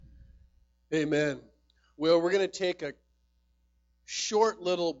Amen. Well, we're going to take a short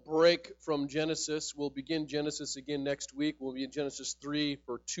little break from Genesis. We'll begin Genesis again next week. We'll be in Genesis 3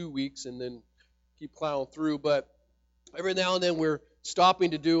 for 2 weeks and then keep plowing through. But every now and then we're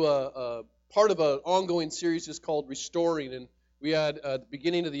stopping to do a part of an ongoing series just called Restoring. And we had at the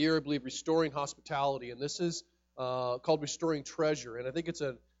beginning of the year, I believe, Restoring Hospitality. And this is called Restoring Treasure. And I think it's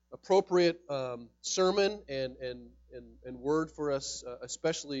an appropriate sermon and word for us,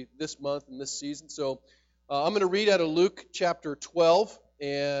 especially this month and this season. So I'm going to read out of Luke chapter 12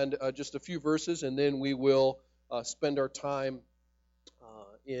 and just a few verses, and then we will spend our time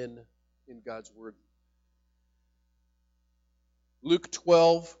in God's Word. Luke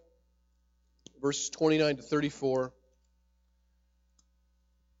 12, verses 29 to 34.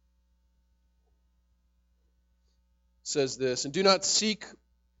 Says this, "And do not seek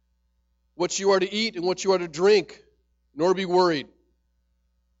what you are to eat and what you are to drink, nor be worried.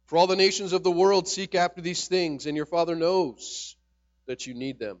 For all the nations of the world seek after these things, and your Father knows that you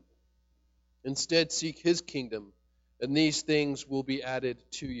need them. Instead, seek His kingdom, and these things will be added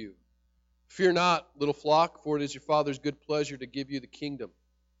to you. Fear not, little flock, for it is your Father's good pleasure to give you the kingdom.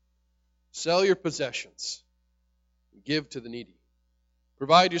 Sell your possessions and give to the needy.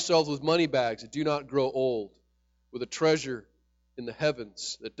 Provide yourselves with money bags that do not grow old, with a treasure in the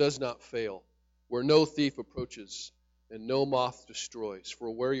heavens that does not fail, where no thief approaches and no moth destroys.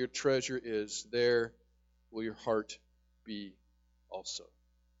 For where your treasure is, there will your heart be also."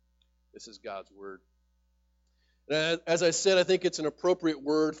 This is God's Word. And as I said, I think it's an appropriate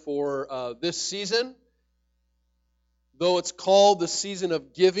word for this season. Though it's called the season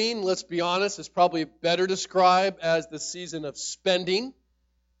of giving, let's be honest, it's probably better described as the season of spending.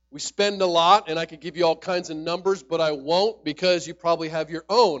 We spend a lot, and I could give you all kinds of numbers, but I won't because you probably have your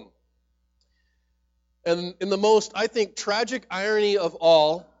own. And in the most, I think, tragic irony of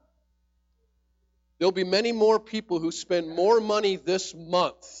all, there'll be many more people who spend more money this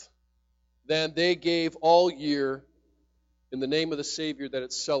month than they gave all year in the name of the Savior that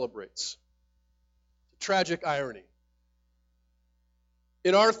it celebrates. Tragic irony.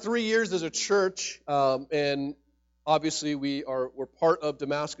 In our 3 years as a church, and obviously we're part of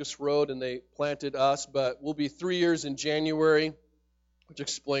Damascus Road and they planted us, but we'll be 3 years in January, which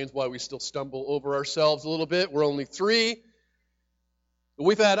explains why we still stumble over ourselves a little bit. We're only 3.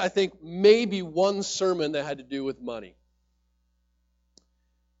 We've had, I think, maybe one sermon that had to do with money.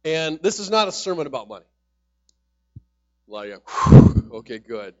 And this is not a sermon about money. Okay,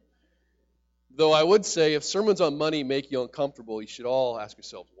 good. Though I would say if sermons on money make you uncomfortable, you should all ask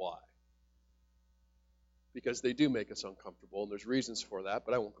yourselves why. Because they do make us uncomfortable, and there's reasons for that,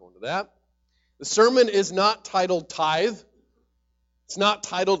 but I won't go into that. The sermon is not titled Tithe. It's not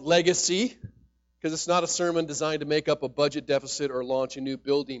titled Legacy, because it's not a sermon designed to make up a budget deficit or launch a new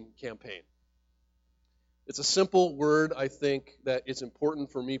building campaign. It's a simple word, I think, that is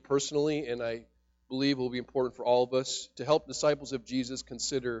important for me personally, and I believe will be important for all of us, to help disciples of Jesus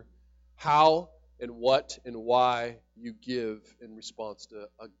consider how and what and why you give in response to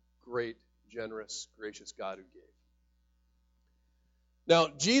a great, generous, gracious God who gave. Now,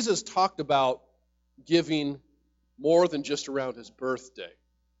 Jesus talked about giving more than just around His birthday.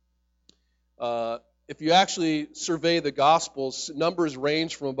 If you actually survey the Gospels, numbers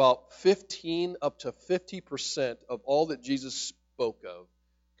range from about 15 up to 50% of all that Jesus spoke of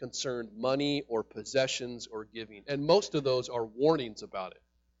concerned money or possessions or giving. And most of those are warnings about it.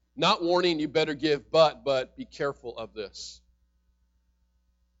 Not warning you better give, but be careful of this.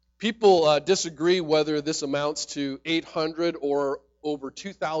 People disagree whether this amounts to 800 or over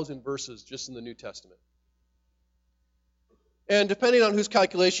 2,000 verses just in the New Testament. And depending on whose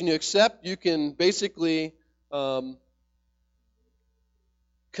calculation you accept, you can basically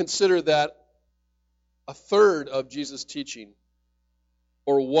consider that a third of Jesus' teaching,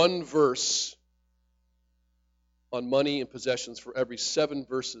 or one verse on money and possessions for every 7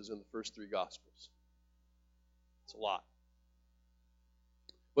 verses in the first 3 Gospels. It's a lot.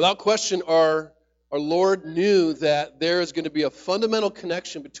 Without question, our Lord knew that there is going to be a fundamental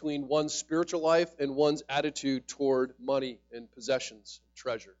connection between one's spiritual life and one's attitude toward money and possessions and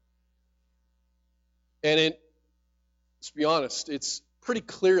treasure. And let's be honest, it's pretty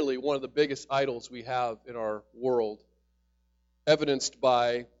clearly one of the biggest idols we have in our world, evidenced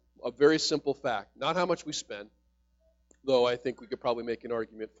by a very simple fact. Not how much we spend, though I think we could probably make an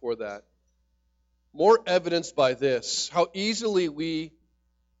argument for that. More evidenced by this, how easily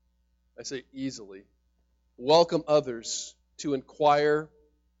I say easily, welcome others to inquire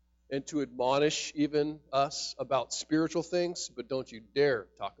and to admonish even us about spiritual things, but don't you dare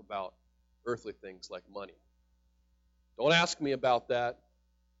talk about earthly things like money. Don't ask me about that.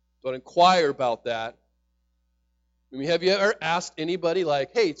 Don't inquire about that. I mean, have you ever asked anybody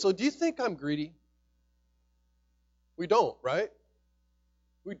like, hey, so do you think I'm greedy? We don't, right?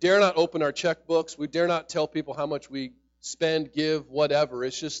 We dare not open our checkbooks. We dare not tell people how much we spend, give, whatever.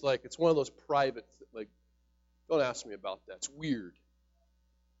 It's just like, it's one of those private, like, don't ask me about that. It's weird.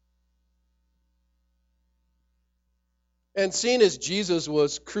 And seeing as Jesus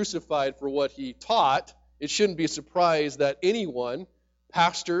was crucified for what he taught, it shouldn't be a surprise that anyone,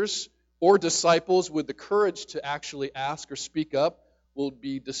 pastors or disciples with the courage to actually ask or speak up, will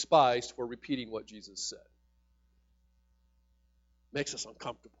be despised for repeating what Jesus said. Makes us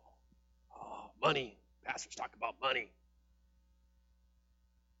uncomfortable. Oh, money. Pastors talk about money.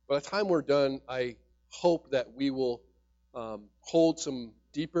 By the time we're done, I hope that we will hold some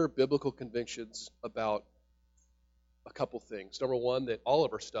deeper biblical convictions about a couple things. Number one, that all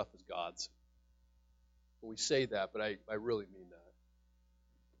of our stuff is God's. We say that, but I really mean that.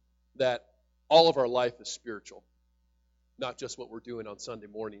 That all of our life is spiritual, not just what we're doing on Sunday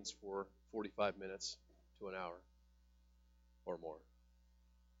mornings for 45 minutes to an hour or more.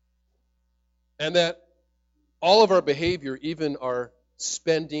 And that all of our behavior, even our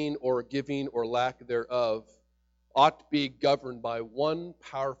spending or giving or lack thereof, ought to be governed by one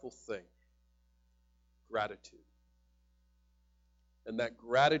powerful thing: gratitude. And that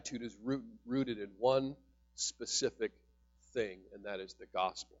gratitude is rooted in one specific thing, and that is the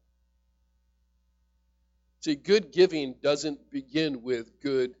gospel. See, good giving doesn't begin with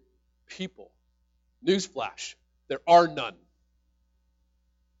good people. Newsflash, there are none.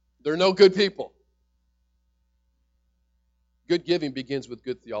 There are no good people. Good giving begins with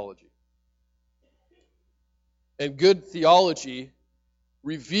good theology. And good theology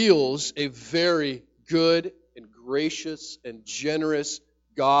reveals a very good and gracious and generous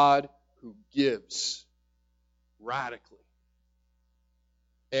God who gives radically.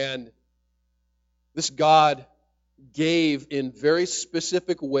 And this God gave in very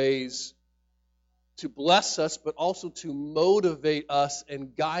specific ways to bless us, but also to motivate us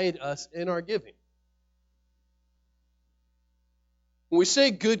and guide us in our giving. When we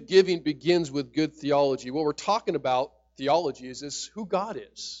say good giving begins with good theology, what we're talking about, theology, is who God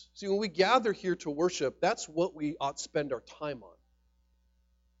is. See, when we gather here to worship, that's what we ought to spend our time on.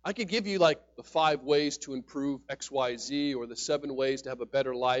 I could give you like the 5 ways to improve XYZ or the 7 ways to have a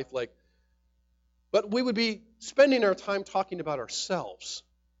better life, but we would be spending our time talking about ourselves.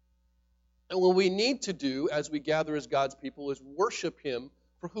 And what we need to do as we gather as God's people is worship Him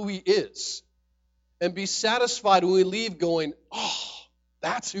for who He is. And be satisfied when we leave going, oh,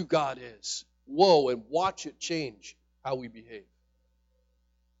 that's who God is. Whoa, and watch it change how we behave.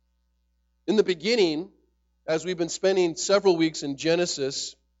 In the beginning, as we've been spending several weeks in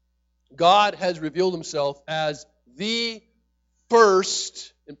Genesis, God has revealed Himself as the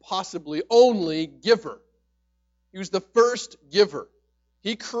first and possibly only giver. He was the first giver.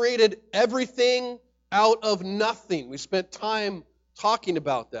 He created everything out of nothing. We spent time talking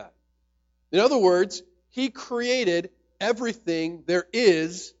about that. In other words, He created everything there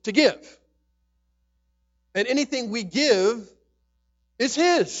is to give. And anything we give is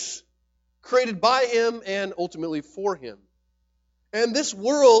His, created by Him and ultimately for Him. And this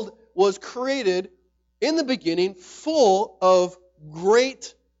world was created in the beginning full of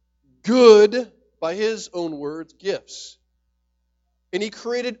great good, by His own words, gifts. And He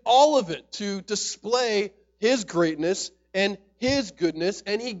created all of it to display His greatness and His goodness,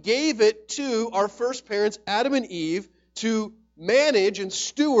 and He gave it to our first parents, Adam and Eve, to manage and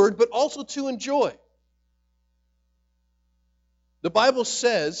steward, but also to enjoy. The Bible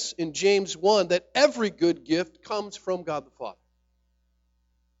says in James 1 that every good gift comes from God the Father.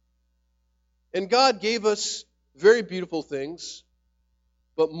 And God gave us very beautiful things,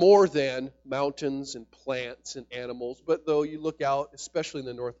 but more than mountains and plants and animals. But though you look out, especially in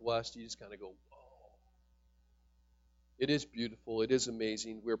the Northwest, you just kind of go, whoa. It is beautiful. It is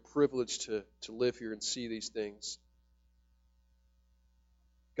amazing. We're privileged to live here and see these things.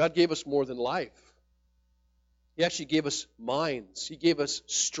 God gave us more than life. He actually gave us minds. He gave us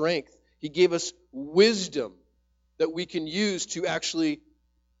strength. He gave us wisdom that we can use to actually,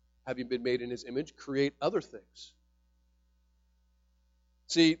 having been made in His image, create other things.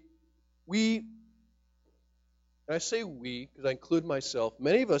 See, and I say we because I include myself,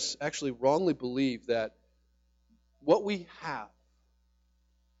 many of us actually wrongly believe that what we have,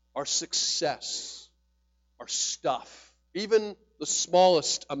 our success, our stuff, even the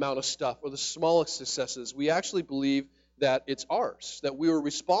smallest amount of stuff or the smallest successes, we actually believe that it's ours, that we were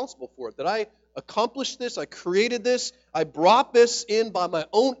responsible for it, that I accomplished this, I created this, I brought this in by my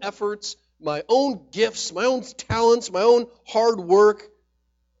own efforts, my own gifts, my own talents, my own hard work.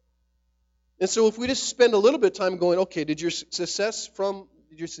 And so if we just spend a little bit of time going, okay, did your success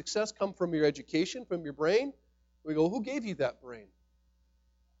come from your education, from your brain? We go, who gave you that brain?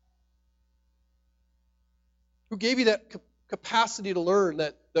 Who gave you that capacity to learn,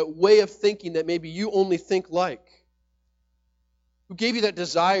 that way of thinking that maybe you only think like? Who gave you that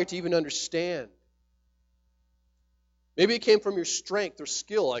desire to even understand? Maybe it came from your strength or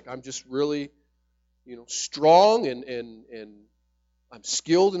skill, like I'm just really, strong and I'm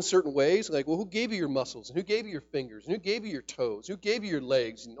skilled in certain ways. Like, well, who gave you your muscles? And who gave you your fingers? And who gave you your toes? Who gave you your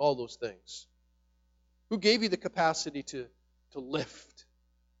legs and all those things? Who gave you the capacity to lift,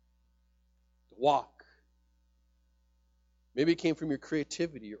 to walk? Maybe it came from your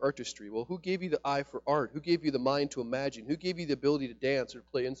creativity, your artistry. Well, who gave you the eye for art? Who gave you the mind to imagine? Who gave you the ability to dance or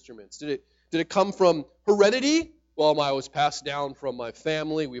play instruments? Did it come from heredity? Well, I was passed down from my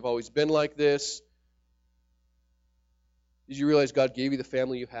family. We've always been like this. Did you realize God gave you the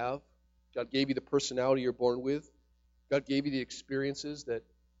family you have? God gave you the personality you're born with. God gave you the experiences that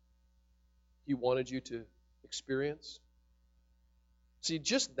He wanted you to experience. See,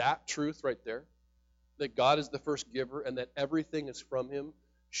 just that truth right there, that God is the first giver and that everything is from Him,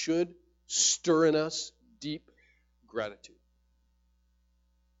 should stir in us deep gratitude.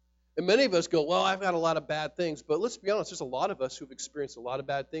 And many of us go, well, I've got a lot of bad things. But let's be honest, there's a lot of us who've experienced a lot of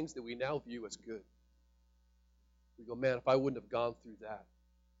bad things that we now view as good. We go, man, if I wouldn't have gone through that.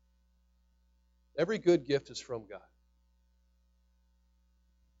 Every good gift is from God.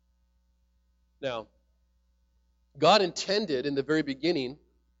 Now, God intended in the very beginning,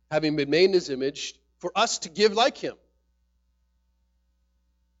 having been made in His image, for us to give like Him.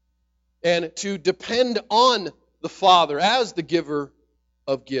 And to depend on the Father as the giver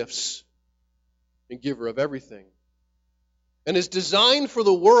of gifts and giver of everything. And His design for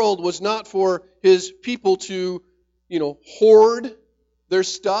the world was not for His people to, hoard their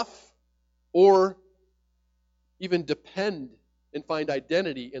stuff or even depend and find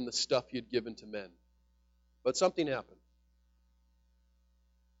identity in the stuff He had given to men. But something happened.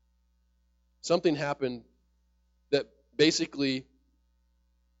 Something happened that basically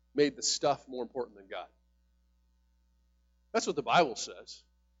made the stuff more important than God. That's what the Bible says.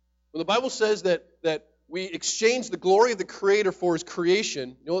 When the Bible says that we exchange the glory of the Creator for His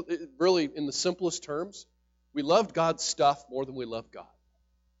creation, really in the simplest terms, we loved God's stuff more than we love God.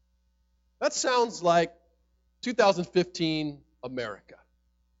 That sounds like 2015 America.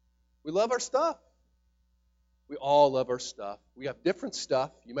 We love our stuff. We all love our stuff. We have different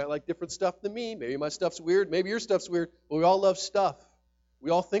stuff. You might like different stuff than me. Maybe my stuff's weird. Maybe your stuff's weird. But we all love stuff. We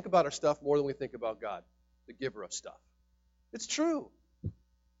all think about our stuff more than we think about God, the giver of stuff. It's true.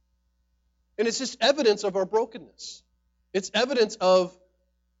 And it's just evidence of our brokenness. It's evidence of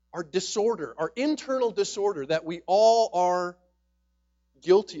our disorder, our internal disorder that we all are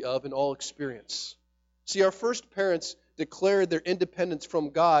guilty of and all experience. See, our first parents declared their independence from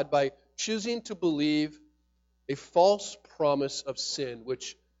God by choosing to believe a false promise of sin,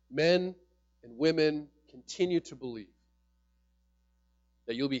 which men and women continue to believe.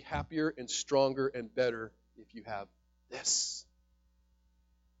 That you'll be happier and stronger and better if you have this.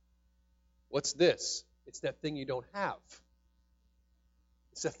 What's this? It's that thing you don't have.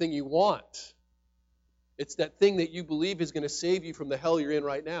 It's that thing you want. It's that thing that you believe is going to save you from the hell you're in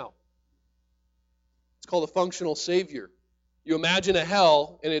right now. It's called a functional savior. You imagine a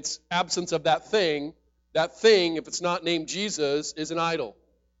hell and its absence of that thing, if it's not named Jesus, is an idol.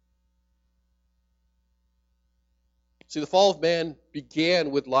 See, the fall of man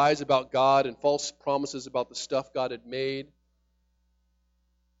began with lies about God and false promises about the stuff God had made.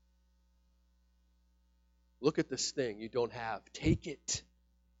 Look at this thing you don't have. Take it.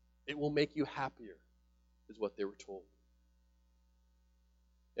 It will make you happier, is what they were told.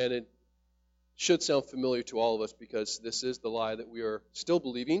 And it should sound familiar to all of us because this is the lie that we are still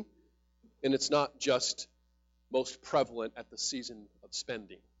believing, and it's not just most prevalent at the season of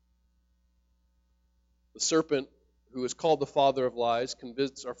spending. The serpent, who is called the father of lies,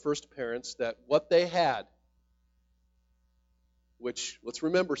 convinced our first parents that what they had, which, let's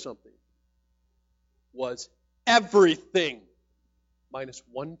remember something, was everything minus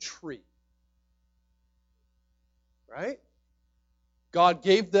one tree. Right? God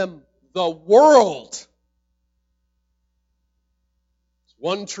gave them the world. It's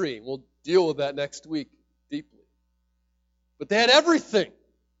one tree. We'll deal with that next week deeply. But they had everything.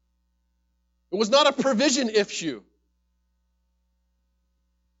 It was not a provision issue.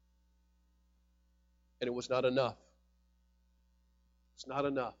 And it was not enough. It's not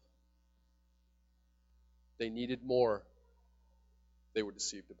enough. They needed more. They were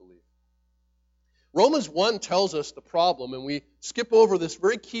deceived to believe. Romans 1 tells us the problem, and we skip over this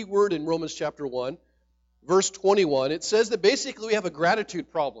very key word in Romans chapter 1, verse 21. It says that basically we have a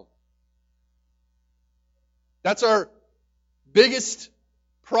gratitude problem. That's our biggest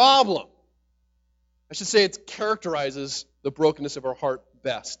problem. I should say it characterizes the brokenness of our heart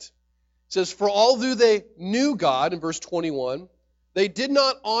best. It says, for although they knew God, in verse 21, they did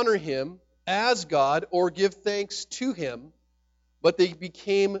not honor him as God or give thanks to him, but they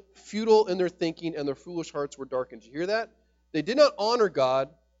became futile in their thinking, and their foolish hearts were darkened. Did you hear that? They did not honor God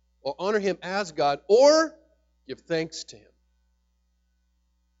or honor him as God or give thanks to him.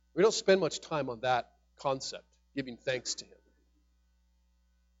 We don't spend much time on that concept, giving thanks to him.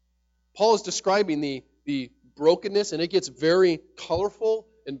 Paul is describing the brokenness, and it gets very colorful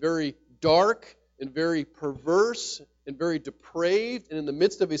and very dark and very perverse and very depraved. And in the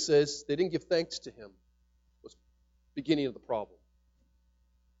midst of it, he says they didn't give thanks to him. It was the beginning of the problem.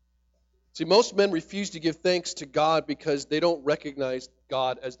 See, most men refuse to give thanks to God because they don't recognize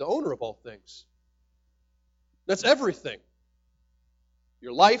God as the owner of all things. That's everything.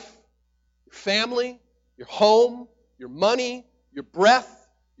 Your life, your family, your home, your money, your breath,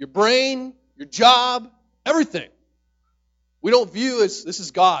 your brain, your job, everything. We don't view as this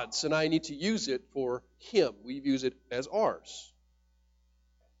is God's and I need to use it for him. We use it as ours.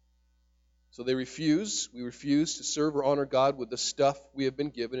 So we refuse to serve or honor God with the stuff we have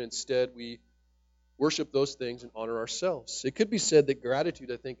been given. Instead, we worship those things and honor ourselves. It could be said that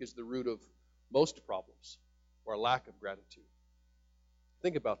gratitude, I think, is the root of most problems, or a lack of gratitude.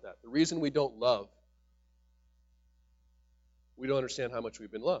 Think about that. The reason we don't love, we don't understand how much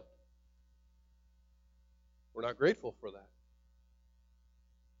we've been loved. We're not grateful for that.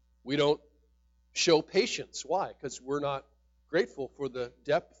 We don't show patience. Why? Because we're not grateful for the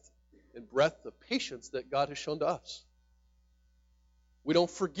depth and breadth of patience that God has shown to us. We don't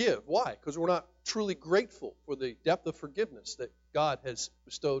forgive. Why? Because we're not truly grateful for the depth of forgiveness that God has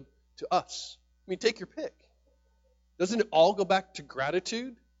bestowed to us. I mean, take your pick. Doesn't it all go back to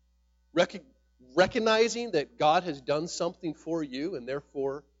gratitude? Recognizing that God has done something for you and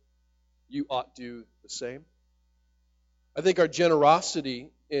therefore you ought to do the same. I think our generosity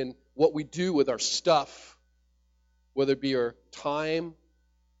in what we do with our stuff, whether it be our time,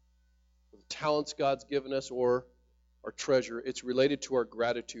 the talents God's given us, or our treasure, it's related to our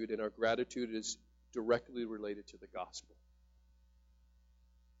gratitude, and our gratitude is directly related to the gospel.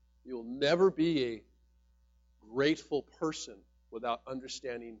 You'll never be a grateful person without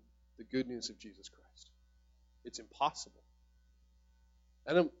understanding the good news of Jesus Christ. It's impossible.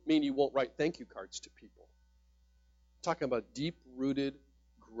 I don't mean you won't write thank you cards to people. I'm talking about deep-rooted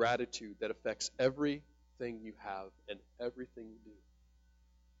gratitude that affects everything you have and everything you do.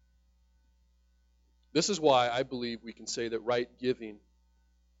 This is why I believe we can say that right giving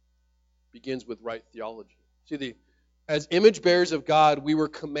begins with right theology. See, as image bearers of God, we were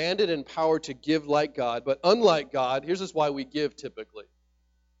commanded and empowered to give like God, but unlike God, here's just why we give typically.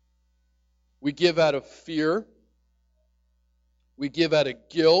 We give out of fear. We give out of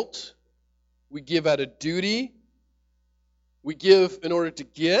guilt. We give out of duty. We give in order to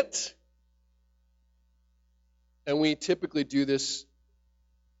get. And we typically do this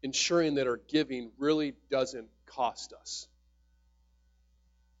ensuring that our giving really doesn't cost us.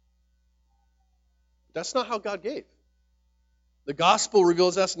 That's not how God gave. The gospel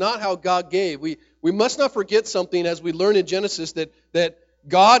reveals that's not how God gave. We must not forget something as we learn in Genesis that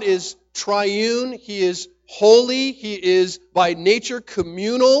God is triune, He is holy, He is by nature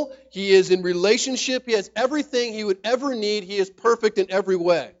communal, He is in relationship, He has everything He would ever need, He is perfect in every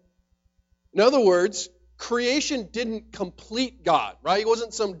way. In other words, creation didn't complete God, right? He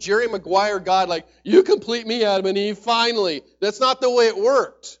wasn't some Jerry Maguire God like, you complete me, Adam and Eve, finally. That's not the way it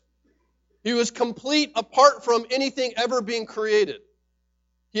worked. He was complete apart from anything ever being created.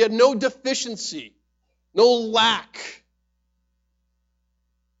 He had no deficiency, no lack.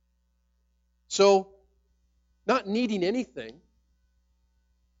 So, not needing anything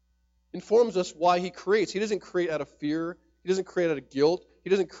informs us why He creates. He doesn't create out of fear. He doesn't create out of guilt. He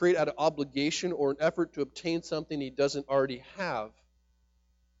doesn't create out of obligation or an effort to obtain something He doesn't already have.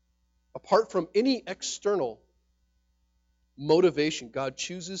 Apart from any external motivation, God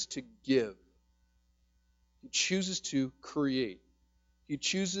chooses to give. He chooses to create. He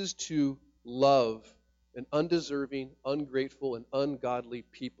chooses to love an undeserving, ungrateful, and ungodly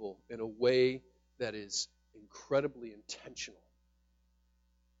people in a way that is incredibly intentional,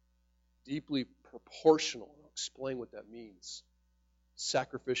 deeply proportional. I'll explain what that means.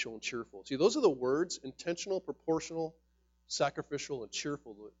 Sacrificial and cheerful. See, those are the words, intentional, proportional, sacrificial, and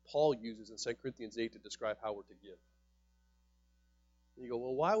cheerful, that Paul uses in 2 Corinthians 8 to describe how we're to give. You go,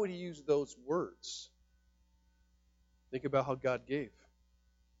 well, why would he use those words? Think about how God gave.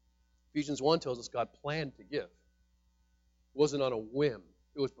 Ephesians 1 tells us God planned to give. It wasn't on a whim.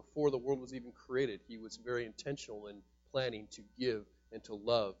 It was before the world was even created. He was very intentional in planning to give and to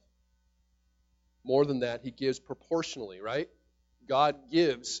love. More than that, he gives proportionally, right? God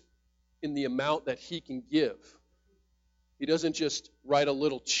gives in the amount that he can give. He doesn't just write a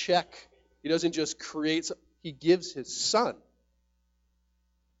little check. He doesn't just create. He gives his Son.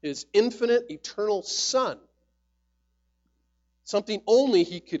 His infinite, eternal Son. Something only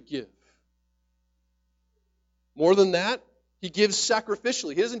he could give. More than that, he gives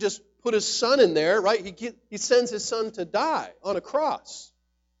sacrificially. He doesn't just put his Son in there, right? He sends his Son to die on a cross.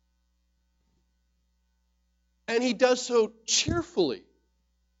 And he does so cheerfully.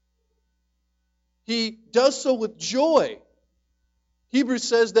 He does so with joy. Hebrews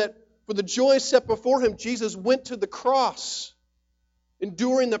says that for the joy set before him, Jesus went to the cross,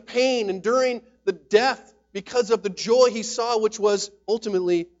 enduring the pain, enduring the death, because of the joy he saw, which was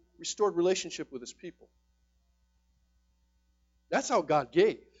ultimately restored relationship with his people. That's how God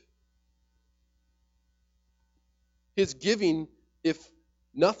gave. His giving, if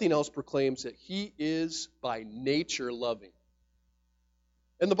nothing else, proclaims that he is by nature loving.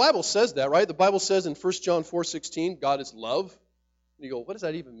 And the Bible says that, right? The Bible says in 1 John 4:16, God is love. And you go, what does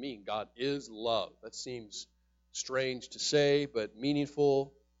that even mean? God is love. That seems strange to say, but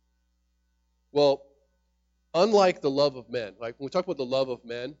meaningful. Well, unlike the love of men, like when we talk about the love of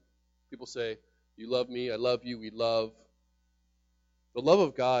men, people say, you love me, I love you, we love. The love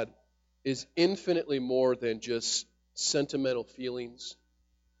of God is infinitely more than just sentimental feelings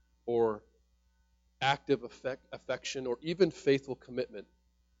or active affection or even faithful commitment.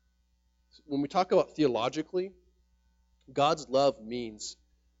 When we talk about theologically, God's love means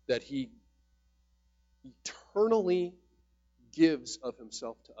that he eternally gives of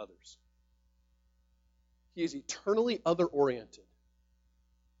himself to others. He is eternally other-oriented.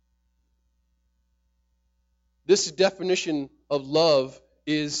 This definition of love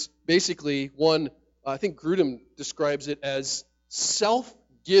is basically one, I think Grudem describes it as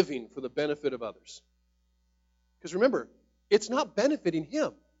self-giving for the benefit of others. Because remember, it's not benefiting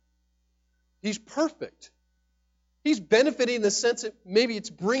him. He's perfect. He's benefiting in the sense that maybe it's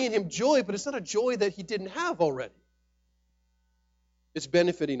bringing him joy, but it's not a joy that he didn't have already. It's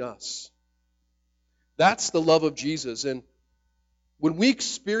benefiting us. That's the love of Jesus. And when we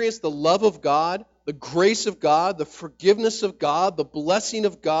experience the love of God, the grace of God, the forgiveness of God, the blessing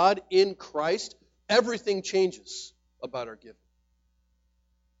of God in Christ, everything changes about our giving.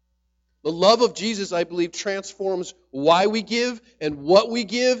 The love of Jesus, I believe, transforms why we give and what we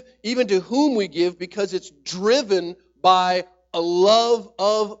give, even to whom we give, because it's driven by a love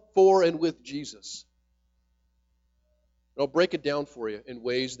of, for, and with Jesus. And I'll break it down for you in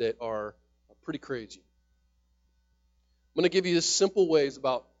ways that are pretty crazy. I'm going to give you just simple ways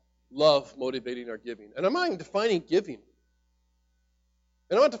about love motivating our giving. And I'm not even defining giving.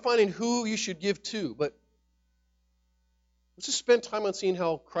 And I'm not defining who you should give to, but let's just spend time on seeing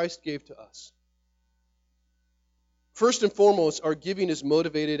how Christ gave to us. First and foremost, our giving is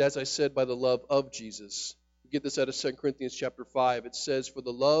motivated, as I said, by the love of Jesus. We get this out of 2 Corinthians chapter 5. It says, for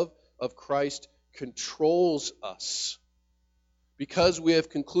the love of Christ controls us. Because we have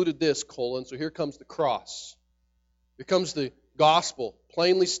concluded this, so here comes the cross. Here comes the gospel,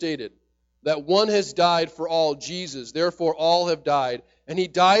 plainly stated, that one has died for all, Jesus. Therefore, all have died. And he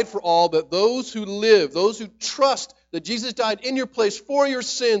died for all, but those who live, those who trust that Jesus died in your place for your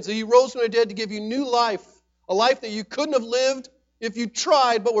sins, that he rose from the dead to give you new life, a life that you couldn't have lived if you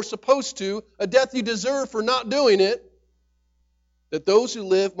tried but were supposed to, a death you deserve for not doing it, that those who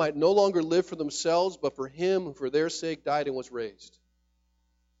live might no longer live for themselves, but for him who for their sake died and was raised.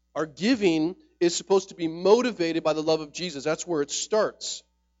 Our giving is supposed to be motivated by the love of Jesus. That's where it starts.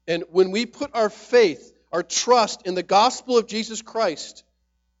 And when we put our faith, our trust in the gospel of Jesus Christ,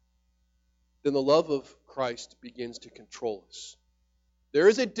 then the love of Christ begins to control us. There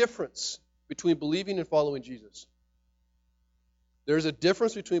is a difference between believing and following Jesus. There is a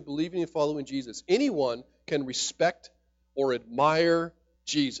difference between believing and following Jesus. Anyone can respect or admire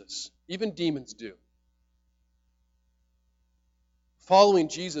Jesus. Even demons do. Following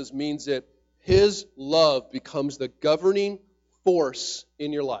Jesus means that his love becomes the governing force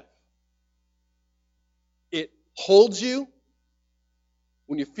in your life. It holds you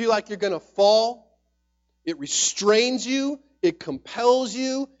when you feel like you're going to fall. It restrains you. It compels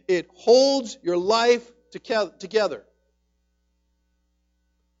you. It holds your life together.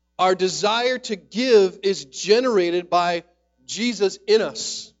 Our desire to give is generated by Jesus in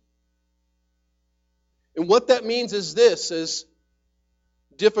us. And what that means is this, is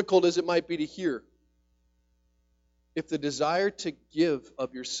difficult as it might be to hear, if the desire to give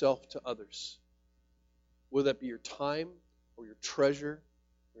of yourself to others, whether that be your time or your treasure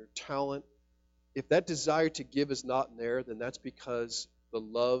or your talent, if that desire to give is not there, then that's because the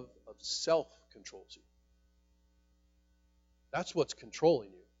love of self controls you. That's what's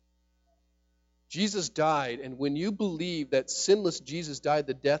controlling you. Jesus died, and when you believe that sinless Jesus died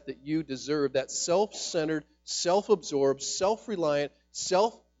the death that you deserve, that self-centered, self-absorbed, self-reliant,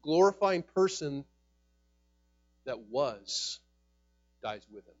 self-glorifying person that was dies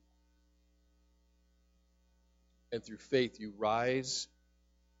with him. And through faith you rise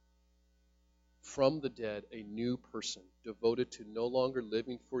from the dead a new person, devoted to no longer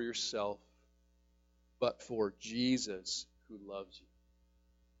living for yourself, but for Jesus who loves you.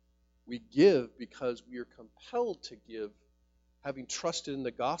 We give because we are compelled to give, having trusted in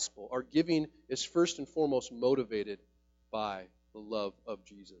the gospel. Our giving is first and foremost motivated by the love of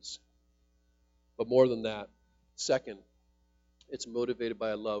Jesus. But more than that, second, it's motivated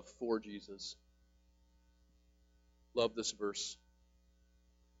by a love for Jesus. Love this verse.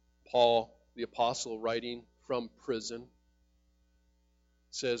 Paul, the apostle, writing from prison,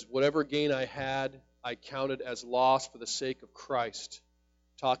 says, "Whatever gain I had, I counted as loss for the sake of Christ."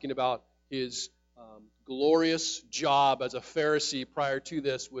 Talking about his glorious job as a Pharisee prior to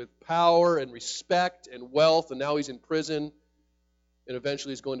this, with power and respect and wealth, and now he's in prison, and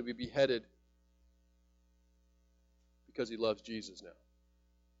eventually he's going to be beheaded because he loves Jesus now.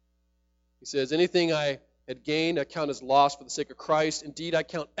 He says, "Anything I had gained, I count as loss for the sake of Christ. Indeed, I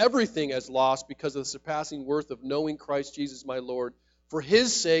count everything as loss because of the surpassing worth of knowing Christ Jesus my Lord. For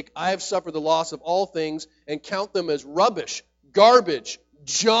his sake, I have suffered the loss of all things and count them as rubbish, garbage,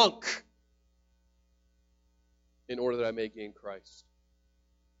 junk, in order that I may gain Christ."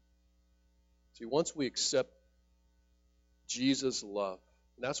 See, once we accept Jesus' love,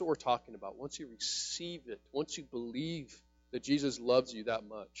 and that's what we're talking about, once you receive it, once you believe that Jesus loves you that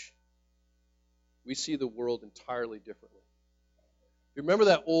much, we see the world entirely differently. You remember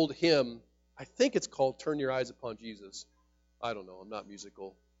that old hymn, I think it's called "Turn Your Eyes Upon Jesus." I don't know, I'm not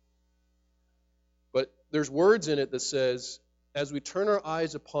musical. But there's words in it that says, as we turn our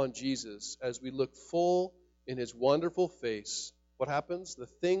eyes upon Jesus, as we look full in his wonderful face, what happens? The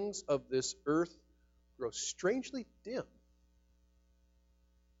things of this earth grow strangely dim.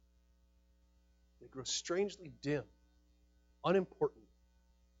 They grow strangely dim, unimportant.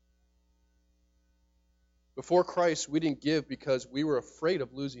 Before Christ, we didn't give because we were afraid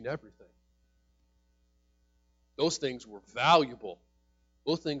of losing everything. Those things were valuable.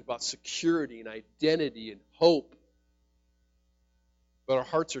 Those things about security and identity and hope. But our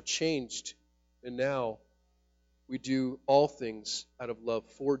hearts are changed, and now we do all things out of love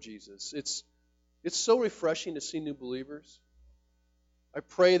for Jesus. It's so refreshing to see new believers. I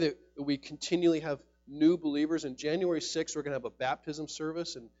pray that we continually have new believers. And January 6th, we're going to have a baptism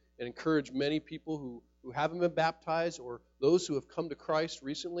service and encourage many people who haven't been baptized or those who have come to Christ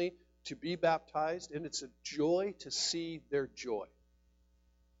recently to be baptized. And it's a joy to see their joy.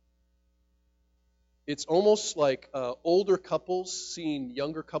 It's almost like older couples seeing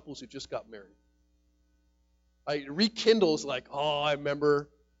younger couples who just got married. It rekindles like, oh, I remember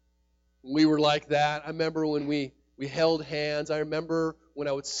when we were like that. I remember when we held hands. I remember when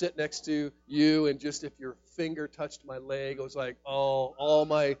I would sit next to you and just if your finger touched my leg, it was like, oh, all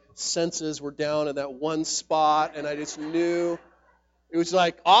my senses were down in that one spot, and I just knew. It was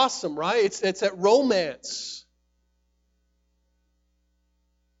like awesome, right? It's that romance.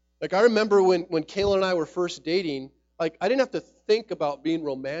 Like I remember when Kayla and I were first dating, like I didn't have to think about being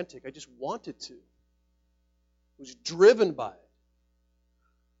romantic. I just wanted to. I was driven by it.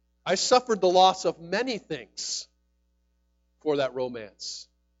 I suffered the loss of many things for that romance.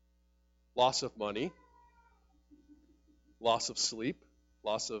 Loss of money, loss of sleep,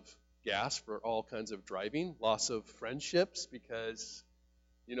 loss of gas for all kinds of driving, loss of friendships because,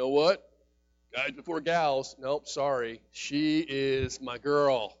 you know what? Guys before gals, nope, sorry. She is my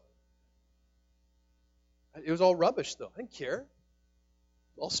girl. It was all rubbish, though. I didn't care.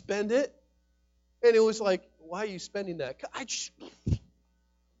 I'll spend it. And it was like, why are you spending that?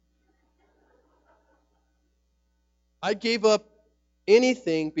 I gave up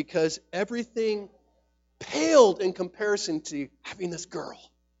anything because everything paled in comparison to having this girl.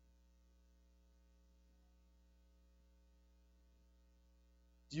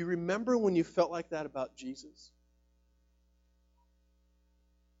 Do you remember when you felt like that about Jesus?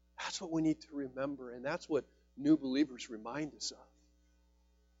 That's what we need to remember, and that's what new believers remind us of.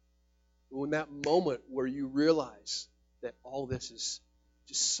 When that moment where you realize that all this is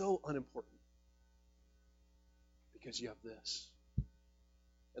just so unimportant because you have this.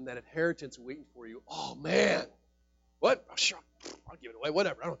 and that inheritance waiting for you. Oh, man. What? Oh, sure. I'll give it away.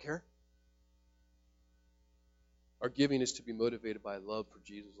 Whatever. I don't care. Our giving is to be motivated by love for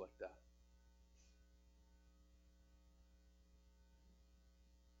Jesus like that.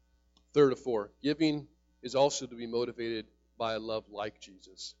 Third of four, giving is also to be motivated by a love like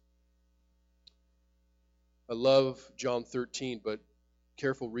Jesus. I love John 13, but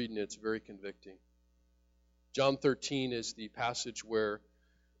careful reading it, it's very convicting. John 13 is the passage where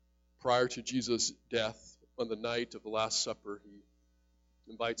prior to Jesus' death, on the night of the Last Supper, he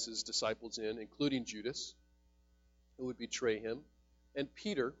invites his disciples in, including Judas, who would betray him, and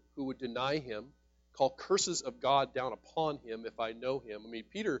Peter, who would deny him, call curses of God down upon him if I know him. I mean,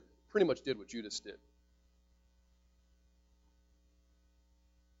 Peter pretty much did what Judas did.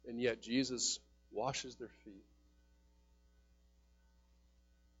 And yet Jesus washes their feet.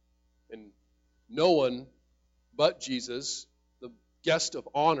 And no one but Jesus, the guest of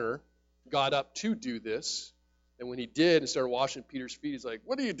honor, got up to do this. And when he did and started washing Peter's feet, he's like,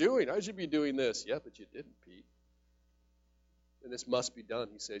 "What are you doing? I should be doing this." "Yeah, but you didn't, Pete. And this must be done,"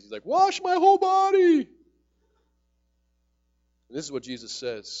 he says. He's like, "Wash my whole body." And this is what Jesus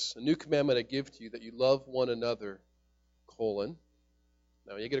says. "A new commandment I give to you, that you love one another, colon."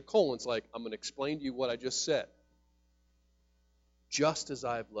 Now, when you get a colon, it's like, I'm going to explain to you what I just said. "Just as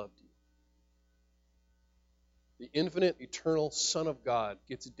I have loved you." The infinite, eternal Son of God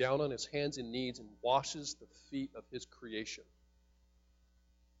gets down on his hands and knees and washes the feet of his creation.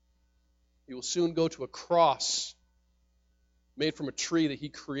 He will soon go to a cross made from a tree that he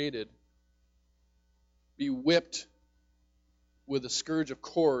created, be whipped with a scourge of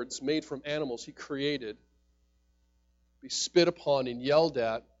cords made from animals he created, be spit upon and yelled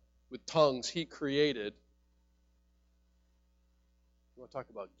at with tongues he created. You want to talk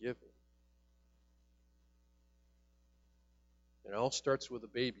about giving? And it all starts with a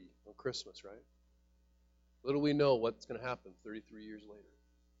baby on Christmas, right? Little we know what's going to happen 33 years later.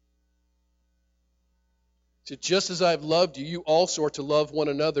 So just as I've loved you, you also are to love one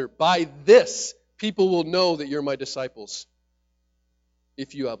another. By this, people will know that you're my disciples,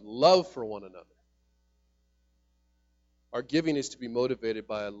 if you have love for one another. Our giving is to be motivated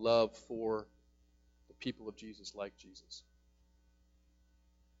by a love for the people of Jesus, like Jesus.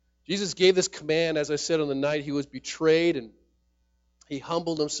 Jesus gave this command, as I said, on the night he was betrayed, and he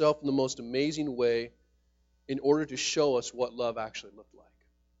humbled himself in the most amazing way in order to show us what love actually looked like.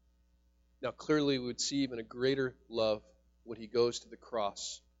 Now, clearly, we would see even a greater love when he goes to the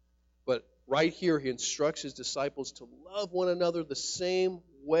cross. But right here, he instructs his disciples to love one another the same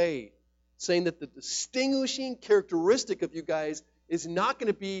way, saying that the distinguishing characteristic of you guys is not going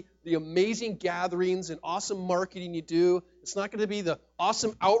to be the amazing gatherings and awesome marketing you do. It's not going to be the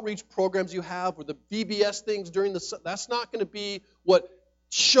awesome outreach programs you have or the VBS things during the... That's not going to be what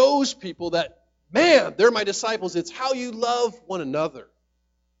shows people that, man, they're my disciples. It's how you love one another.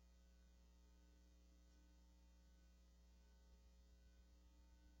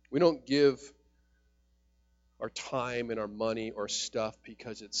 We don't give our time and our money or stuff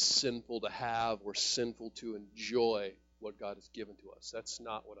because it's sinful to have or sinful to enjoy what God has given to us. That's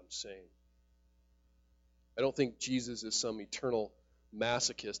not what I'm saying. I don't think Jesus is some eternal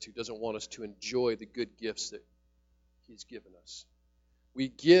masochist who doesn't want us to enjoy the good gifts that he's given us. We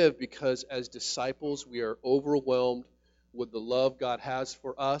give because as disciples we are overwhelmed with the love God has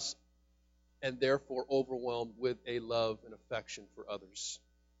for us and therefore overwhelmed with a love and affection for others.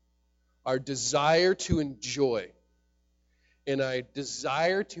 Our desire to enjoy and our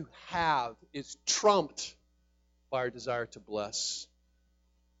desire to have is trumped by our desire to bless.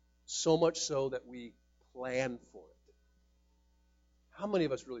 So much so that we plan for it. How many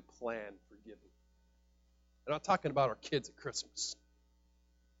of us really plan for giving? I'm not talking about our kids at Christmas.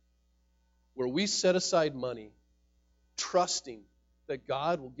 Where we set aside money, trusting that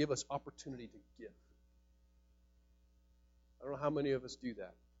God will give us opportunity to give. I don't know how many of us do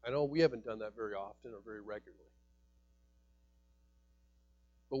that. I know we haven't done that very often or very regularly.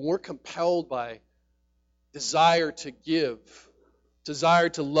 But we're compelled by desire to give, desire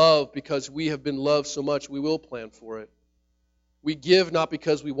to love because we have been loved so much, we will plan for it. We give not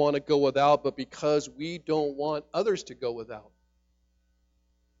because we want to go without, but because we don't want others to go without.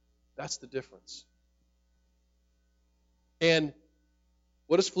 That's the difference. And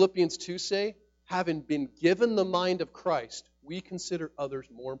what does Philippians 2 say? Having been given the mind of Christ, we consider others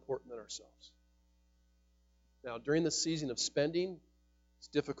more important than ourselves. Now, during the season of spending, it's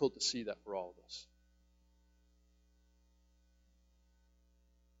difficult to see that for all of us.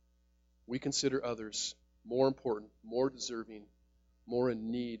 We consider others more important, more deserving, more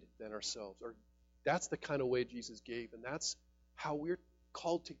in need than ourselves. Or that's the kind of way Jesus gave, and that's how we're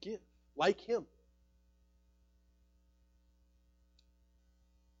called to give, like him.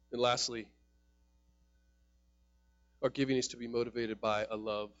 And lastly, our giving is to be motivated by a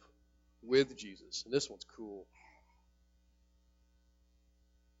love with Jesus. And this one's cool.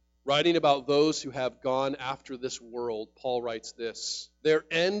 Writing about those who have gone after this world, Paul writes this: their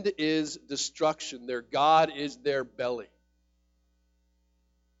end is destruction, their God is their belly.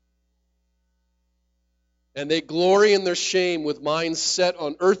 And they glory in their shame with minds set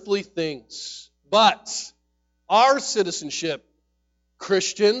on earthly things. But our citizenship,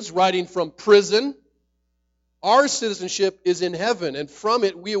 Christians writing from prison, our citizenship is in heaven, and from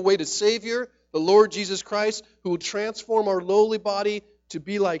it we await a Savior, the Lord Jesus Christ, who will transform our lowly body to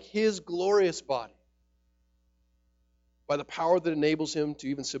be like his glorious body by the power that enables him to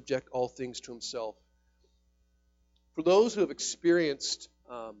even subject all things to himself. For those who have experienced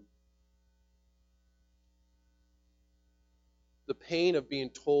the pain of being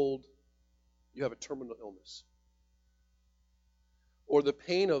told you have a terminal illness, or the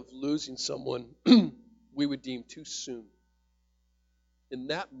pain of losing someone we would deem too soon, in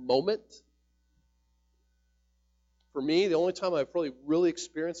that moment, for me, the only time I've probably really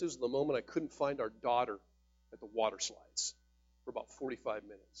experienced this is the moment I couldn't find our daughter at the water slides for about 45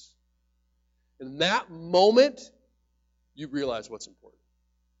 minutes. In that moment, you realize what's important.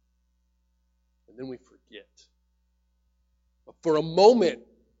 And then we forget. But for a moment,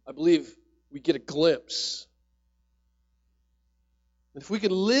 I believe we get a glimpse. And if we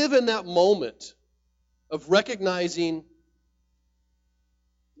could live in that moment of recognizing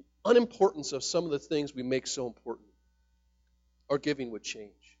the unimportance of some of the things we make so important, our giving would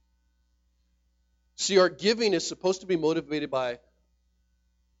change. See, our giving is supposed to be motivated by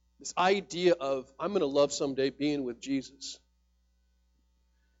this idea of, I'm going to love someday being with Jesus.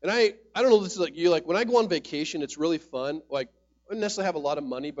 And I don't know if this is like you, like when I go on vacation, it's really fun. Like, I don't necessarily have a lot of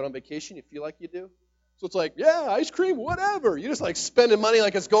money, but on vacation you feel like you do. So it's like, yeah, ice cream, whatever. You're just like spending money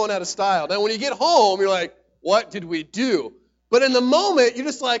like it's going out of style. Then when you get home, you're like, what did we do? But in the moment, you're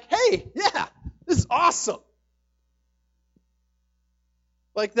just like, hey, yeah, this is awesome.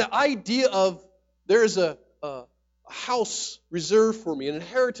 Like the idea of there's a house reserved for me, an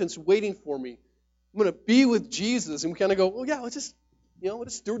inheritance waiting for me. I'm going to be with Jesus. And we kind of go, well, yeah, let's just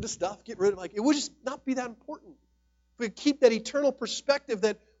steward the stuff, get rid of it. Like, it would just not be that important. If we keep that eternal perspective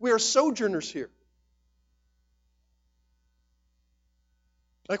that we are sojourners here.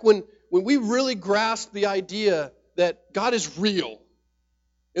 Like when we really grasp the idea that God is real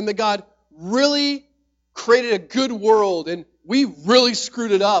and that God really created a good world and we really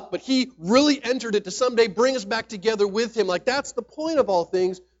screwed it up, but he really entered it to someday bring us back together with him. Like, that's the point of all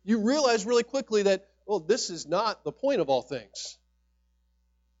things. You realize really quickly that, well, this is not the point of all things.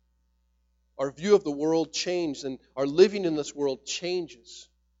 Our view of the world changed, and our living in this world changes.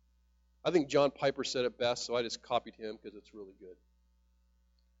 I think John Piper said it best, so I just copied him because it's really good.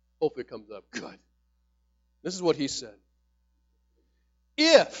 Hopefully it comes up. Good. This is what he said.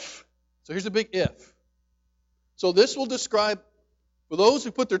 So here's a big if. So this will describe, for those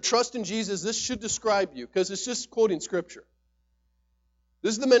who put their trust in Jesus, this should describe you, because it's just quoting Scripture.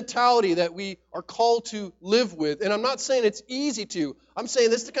 This is the mentality that we are called to live with. And I'm not saying it's easy to. I'm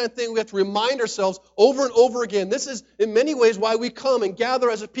saying this is the kind of thing we have to remind ourselves over and over again. This is, in many ways, why we come and gather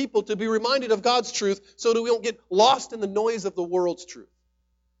as a people, to be reminded of God's truth so that we don't get lost in the noise of the world's truth.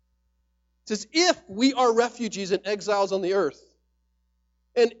 It says, if we are refugees and exiles on the earth,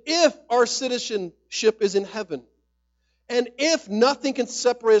 and if our citizenship is in heaven, and if nothing can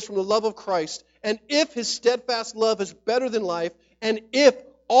separate us from the love of Christ, and if his steadfast love is better than life, and if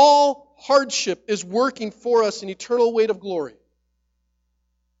all hardship is working for us in eternal weight of glory.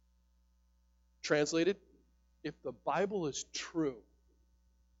 Translated, if the Bible is true,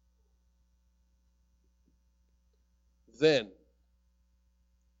 then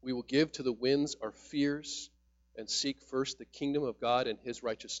we will give to the winds our fears and seek first the kingdom of God and his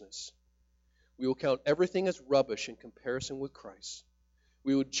righteousness. We will count everything as rubbish in comparison with Christ.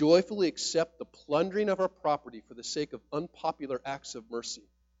 We will joyfully accept the plundering of our property for the sake of unpopular acts of mercy.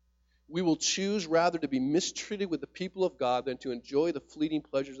 We will choose rather to be mistreated with the people of God than to enjoy the fleeting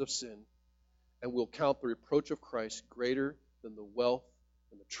pleasures of sin. And we'll count the reproach of Christ greater than the wealth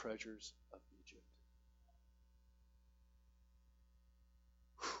and the treasures of Egypt.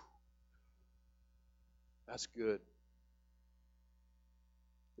 Whew. That's good.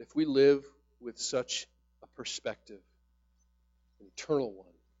 If we live with such a perspective, an eternal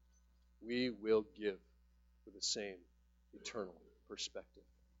one, we will give with the same eternal perspective.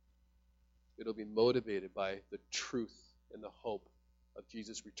 It'll be motivated by the truth and the hope of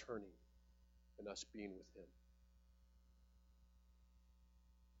Jesus returning and us being with him.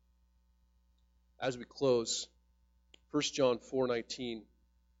 as we close, 1 John 4:19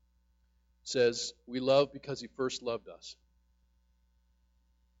 says, we love because he first loved us.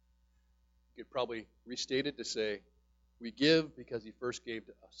 You could probably restate it to say, we give because he first gave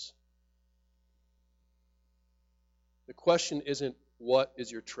to us. The question isn't, what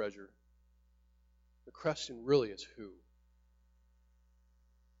is your treasure? The question really is who.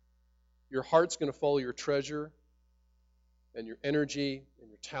 Your heart's going to follow your treasure, and your energy and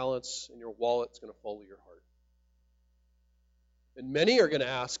your talents and your wallet's going to follow your heart. And many are going to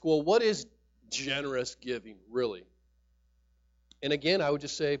ask, well, what is generous giving, really? And again, I would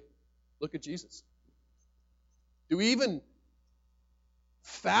just say, look at Jesus. Do we even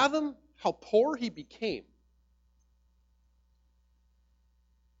fathom how poor he became?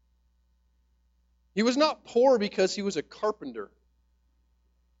 He was not poor because he was a carpenter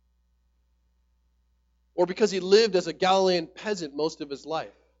or because he lived as a Galilean peasant most of his life.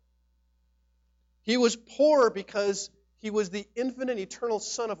 He was poor because he was the infinite, eternal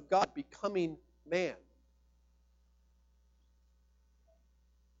Son of God becoming man.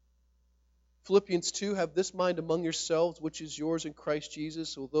 Philippians 2, have this mind among yourselves, which is yours in Christ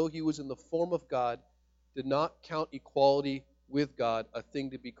Jesus, although he was in the form of God, did not count equality with God a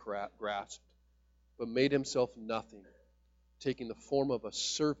thing to be grasped, but made himself nothing, taking the form of a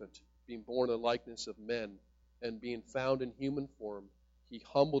servant, being born in the likeness of men, and being found in human form, he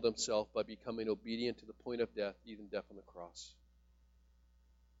humbled himself by becoming obedient to the point of death, even death on the cross.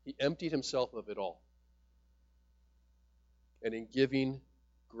 He emptied himself of it all. And in giving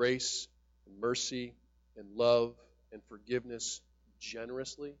grace and mercy and love and forgiveness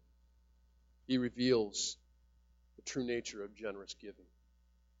generously, he reveals the true nature of generous giving.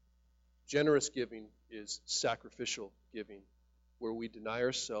 Generous giving is sacrificial giving, where we deny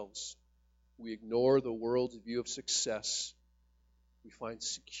ourselves, we ignore the world's view of success, we find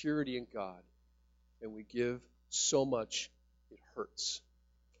security in God, and we give so much it hurts,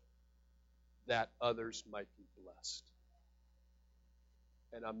 that others might be blessed.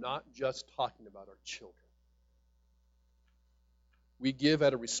 And I'm not just talking about our children. We give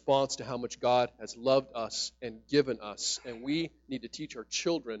out a response to how much God has loved us and given us, and we need to teach our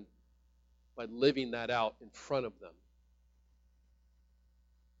children by living that out in front of them.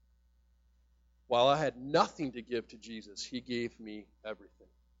 While I had nothing to give to Jesus, he gave me everything.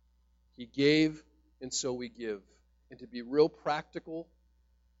 He gave, and so we give. And to be real practical,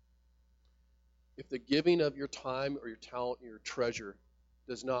 if the giving of your time or your talent or your treasure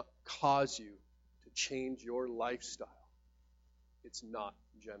does not cause you to change your lifestyle, it's not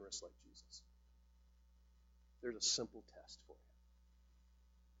generous like Jesus. There's a simple test for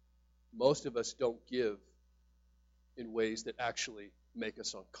you. Most of us don't give in ways that actually make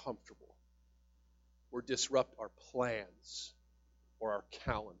us uncomfortable or disrupt our plans or our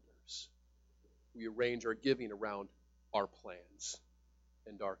calendars. We arrange our giving around our plans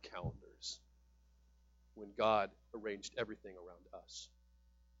and our calendars when God arranged everything around us.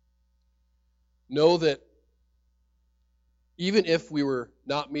 Know that even if we were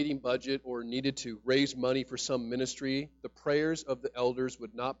not meeting budget or needed to raise money for some ministry, the prayers of the elders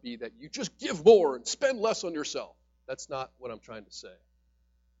would not be that you just give more and spend less on yourself. That's not what I'm trying to say.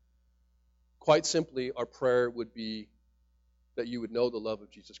 Quite simply, our prayer would be that you would know the love of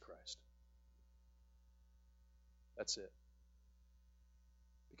Jesus Christ. That's it.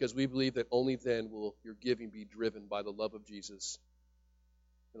 Because we believe that only then will your giving be driven by the love of Jesus,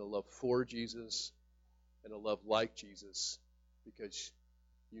 and a love for Jesus, and a love like Jesus, because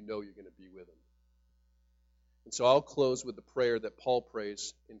you know you're going to be with him. And so I'll close with the prayer that Paul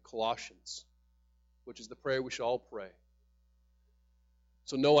prays in Colossians, which is the prayer we should all pray.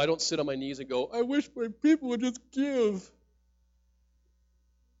 So no, I don't sit on my knees and go, I wish my people would just give.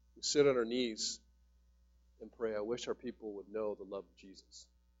 We sit on our knees and pray, I wish our people would know the love of Jesus.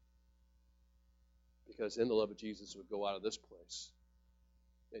 Because in the love of Jesus would go out of this place,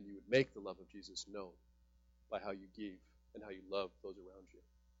 and you would make the love of Jesus known by how you give and how you love those around you.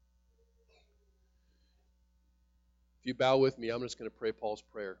 If you bow with me, I'm just going to pray Paul's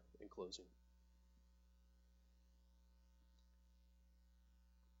prayer in closing.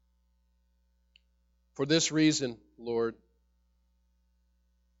 For this reason, Lord,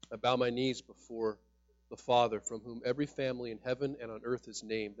 I bow my knees before the Father, from whom every family in heaven and on earth is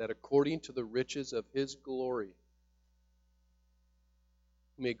named, that according to the riches of his glory,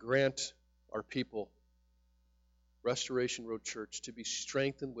 he may grant our people, Restoration Road Church, to be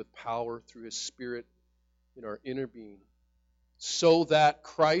strengthened with power through his Spirit in our inner being, so that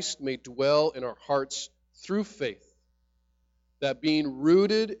Christ may dwell in our hearts through faith, that being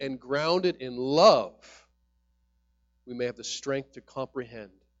rooted and grounded in love, we may have the strength to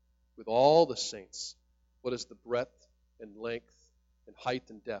comprehend with all the saints what is the breadth and length and height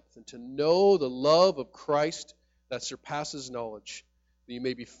and depth, and to know the love of Christ that surpasses knowledge, that you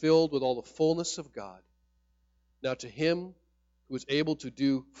may be filled with all the fullness of God. Now to him who is able to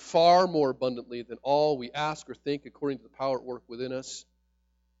do far more abundantly than all we ask or think according to the power at work within us,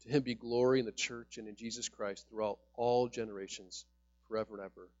 to him be glory in the church and in Jesus Christ throughout all generations, forever and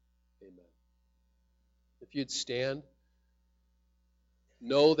ever. Amen. If you'd stand,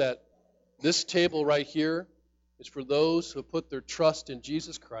 know that this table right here is for those who put their trust in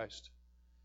Jesus Christ.